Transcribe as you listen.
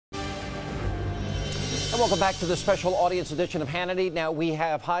welcome back to the special audience edition of Hannity. Now, we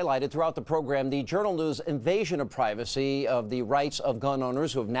have highlighted throughout the program the Journal News invasion of privacy of the rights of gun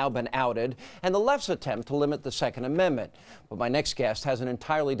owners who have now been outed and the left's attempt to limit the Second Amendment. But my next guest has an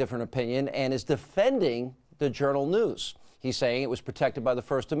entirely different opinion and is defending the Journal News. He's saying it was protected by the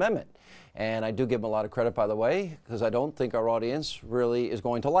First Amendment. And I do give him a lot of credit, by the way, because I don't think our audience really is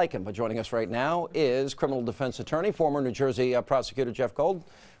going to like him. But joining us right now is criminal defense attorney, former New Jersey prosecutor Jeff Gold.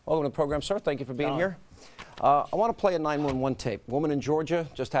 Welcome to the program, sir. Thank you for being here. I want to play a 911 tape. Woman in Georgia,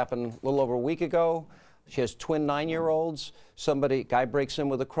 just happened a little over a week ago. She has twin 9-year-olds. Guy breaks in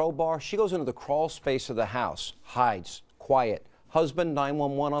with a crowbar. She goes into the crawl space of the house, hides, quiet. Husband,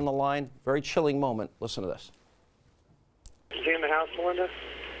 911 on the line. Very chilling moment. Listen to this. Is he in the house, Melinda?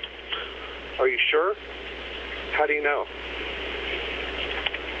 Are you sure? How do you know?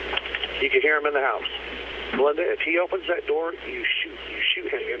 You can hear him in the house. Melinda, if he opens that door, you shoot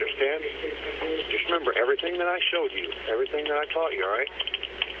him, you understand? Just remember everything that I showed you, everything that I taught you, all right?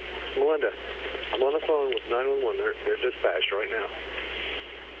 Melinda, I'm on the phone with 911. They're dispatched right now.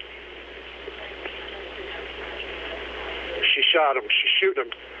 She shot him. She's shooting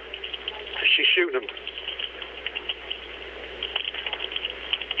him. She's shooting him.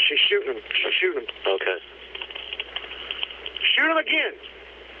 She's shooting him. She's shooting him. Okay. Shoot him again.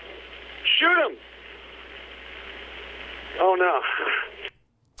 Shoot him. Oh, no.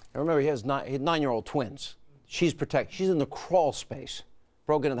 Now remember, he has 9-year-old twins. She's protected. She's in the crawl space.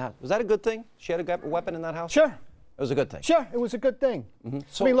 Broke into the house. Was that a good thing? She had a weapon in that house? Sure. It was a good thing. Sure, it was a good thing.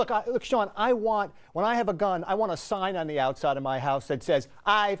 So, I mean, look, Sean, when I have a gun, I want a sign on the outside of my house that says,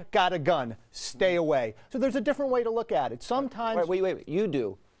 "I've got a gun, stay away." So there's a different way to look at it. Sometimes... Wait. You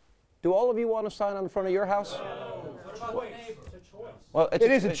do. Do all of you want a sign on the front of your house? No. Well, it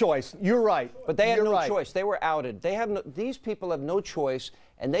is a choice. You're right. But they had no choice. They were outed. These people have no choice,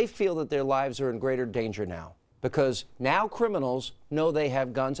 and they feel that their lives are in greater danger now because now criminals know they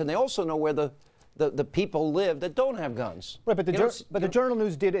have guns, and they also know where the people live that don't have guns. Right, but the Journal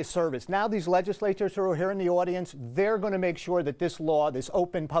News did a service. Now these legislators who are here in the audience, they're going to make sure that this law, this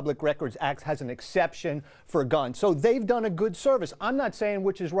Open Public Records Act, has an exception for guns. So they've done a good service. I'm not saying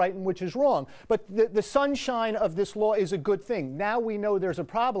which is right and which is wrong, but the sunshine of this law is a good thing. Now we know there's a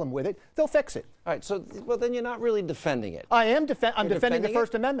problem with it. They'll fix it. All right, so, well, then you're not really defending it. I am I'm defending the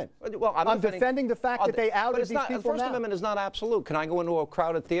First Amendment. Well, I'm defending the fact that they outed these people now. The First Amendment is not absolute. Can I go into a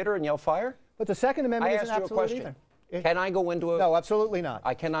crowded theater and yell fire? But the Second Amendment isn't absolute either. Can I go into a... No, absolutely not.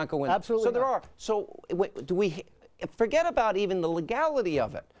 I cannot go in. Absolutely So there are. So do we... Forget about even the legality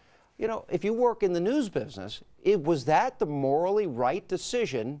of it. You know, if you work in the news business, was that the morally right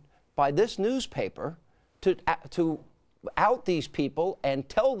decision by this newspaper to out these people and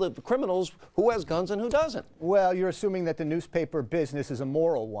tell the criminals who has guns and who doesn't? Well, you're assuming that the newspaper business is a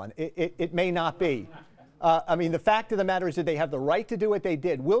moral one. It may not be. I mean, the fact of the matter is that they have the right to do what they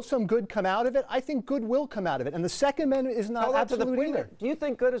did. Will some good come out of it? I think good will come out of it. And the Second Amendment is not absolute either. Do you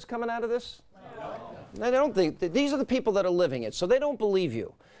think good is coming out of this? No, they don't think. These are the people that are living it, so they don't believe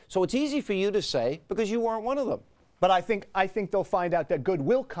you. So it's easy for you to say because you weren't one of them. But I think they'll find out that good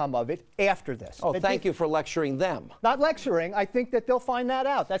will come of it after this. Oh, thank you for lecturing them. Not lecturing. I think that they'll find that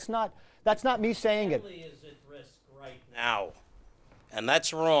out. That's not me saying it. Family is at risk right now, and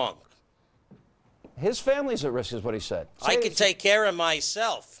that's wrong. His family's at risk is what he said. I can take care of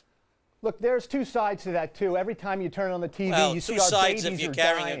myself. Look, there's two sides to that, too. Every time you turn on the TV, well, you see our babies are dying. two sides if you're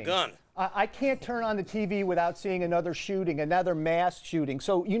carrying a gun. I can't turn on the TV without seeing another shooting, another mass shooting.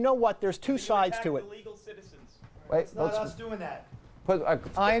 So you know what? There's two sides to it. The legal citizens. Wait, it's not us doing that.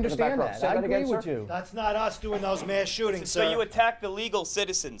 I understand that. I agree with you. That's not us doing those mass shootings, sir. So you attack the legal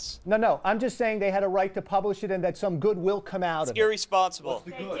citizens. No. I'm just saying they had a right to publish it and that some good will come out of it. It's irresponsible.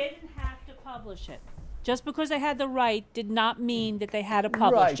 They didn't have to publish it. Just because they had the right did not mean that they had to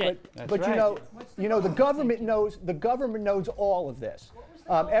publish it. But you know, the government knows all of this.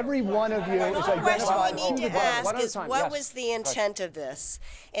 Every one of you is identified. The question we need to ask is, what was the intent of this?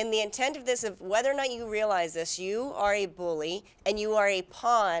 And the intent of this, of whether or not you realize this, you are a bully and you are a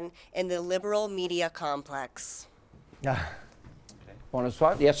pawn in the liberal media complex. Want to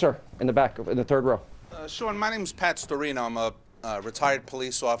swap? Yes, sir. In the back, in the third row. Sean, my name is Pat Storino. I'm a retired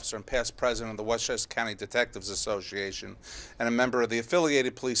police officer and past president of the Westchester County Detectives Association and a member of the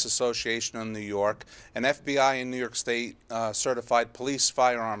Affiliated Police Association in New York, an FBI and New York State certified police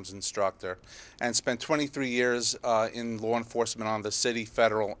firearms instructor, and spent 23 years in law enforcement on the city,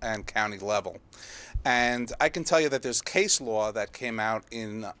 federal, and county level. And I can tell you that there's case law that came out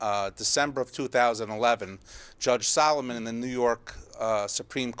in December of 2011. Judge Solomon in the New York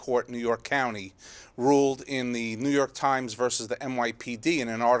Supreme Court, New York County, ruled in the New York Times versus the NYPD in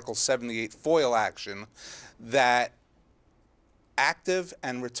an Article 78 FOIL action that active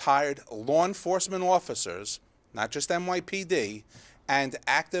and retired law enforcement officers, not just NYPD, and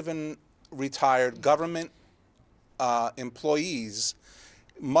active and retired government employees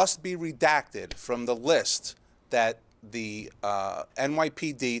must be redacted from the list that the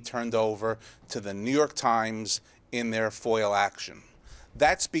NYPD turned over to the New York Times in their FOIL action.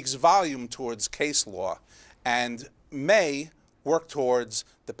 That speaks volume towards case law and may work towards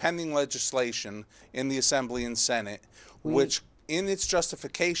the pending legislation in the Assembly and Senate, which in its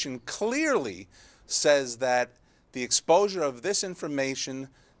justification clearly says that the exposure of this information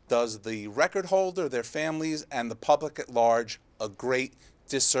does the record holder, their families, and the public at large a great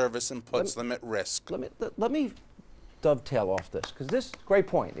disservice and puts them at risk. Let me dovetail off this, because this, great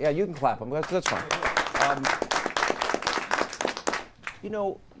point. Yeah, you can clap them. That's fine. You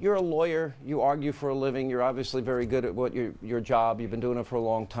know, you're a lawyer. You argue for a living. You're obviously very good at what your job. You've been doing it for a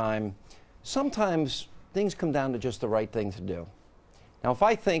long time. Sometimes things come down to just the right thing to do. Now, if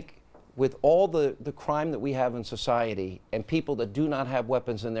I think with all the crime that we have in society and people that do not have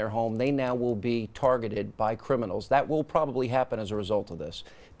weapons in their home, they now will be targeted by criminals. That will probably happen as a result of this.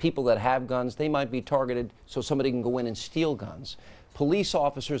 People that have guns, they might be targeted so somebody can go in and steal guns. Police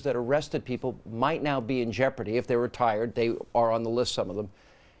officers that arrested people might now be in jeopardy. If they're retired, they are on the list, some of them.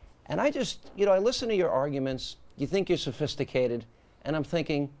 And I just, you know, I listen to your arguments. You think you're sophisticated. And I'm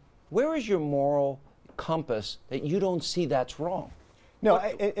thinking, where is your moral compass that you don't see that's wrong? No,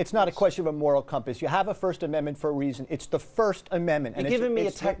 it's not a question of a moral compass. You have a First Amendment for a reason. It's the First Amendment. You're giving me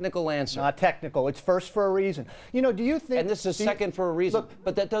a technical answer. Not technical. It's first for a reason. You know, do you think... And this is second for a reason. Look,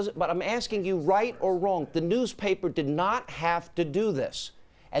 but that doesn't... But I'm asking you, right or wrong, the newspaper did not have to do this.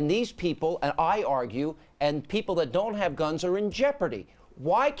 And these people, and I argue, and people that don't have guns are in jeopardy.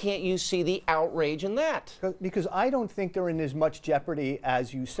 Why can't you see the outrage in that? Because I don't think they're in as much jeopardy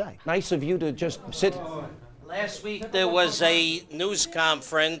as you say. Nice of you to just sit... Last week there was a news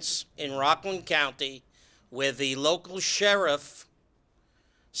conference in Rockland County where the local sheriff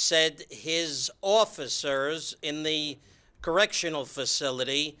said his officers in the correctional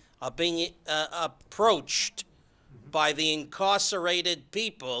facility are being approached by the incarcerated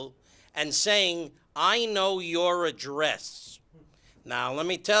people and saying, "I know your address." Now, let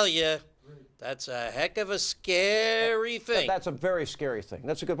me tell you, that's a heck of a scary thing. That's a very scary thing.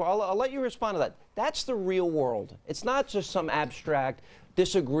 That's a good point. I'll let you respond to that. That's the real world. It's not just some abstract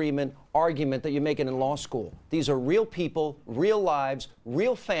disagreement, argument that you're making in law school. These are real people, real lives,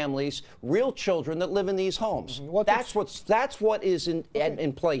 real families, real children that live in these homes. Well, that's what is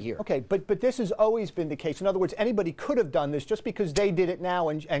in play here. Okay, but this has always been the case. In other words, anybody could have done this. Just because they did it now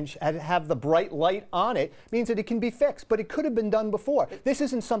and have the bright light on it means that it can be fixed. But it could have been done before. This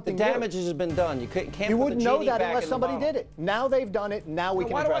isn't something The damage has been done. You can't You put wouldn't the know genie that back unless in the somebody bottle. did it. Now they've done it. Now we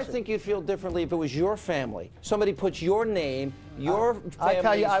can Why address do I think you'd feel differently if it was your family? Somebody puts your name, your family. I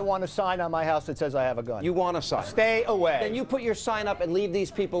tell you, I want a sign on my house that says I have a gun. You want a sign. Stay away. Then you put your sign up and leave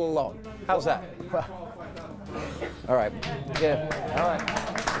these people alone. How's that? All right. Yeah. All right.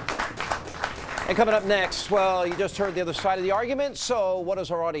 And coming up next, well, you just heard the other side of the argument. So what does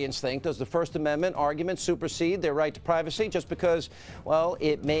our audience think? Does the First Amendment argument supersede their right to privacy just because, well,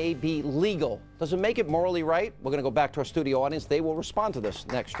 it may be legal? Does it make it morally right? We're going to go back to our studio audience. They will respond to this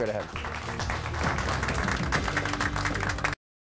next, straight ahead.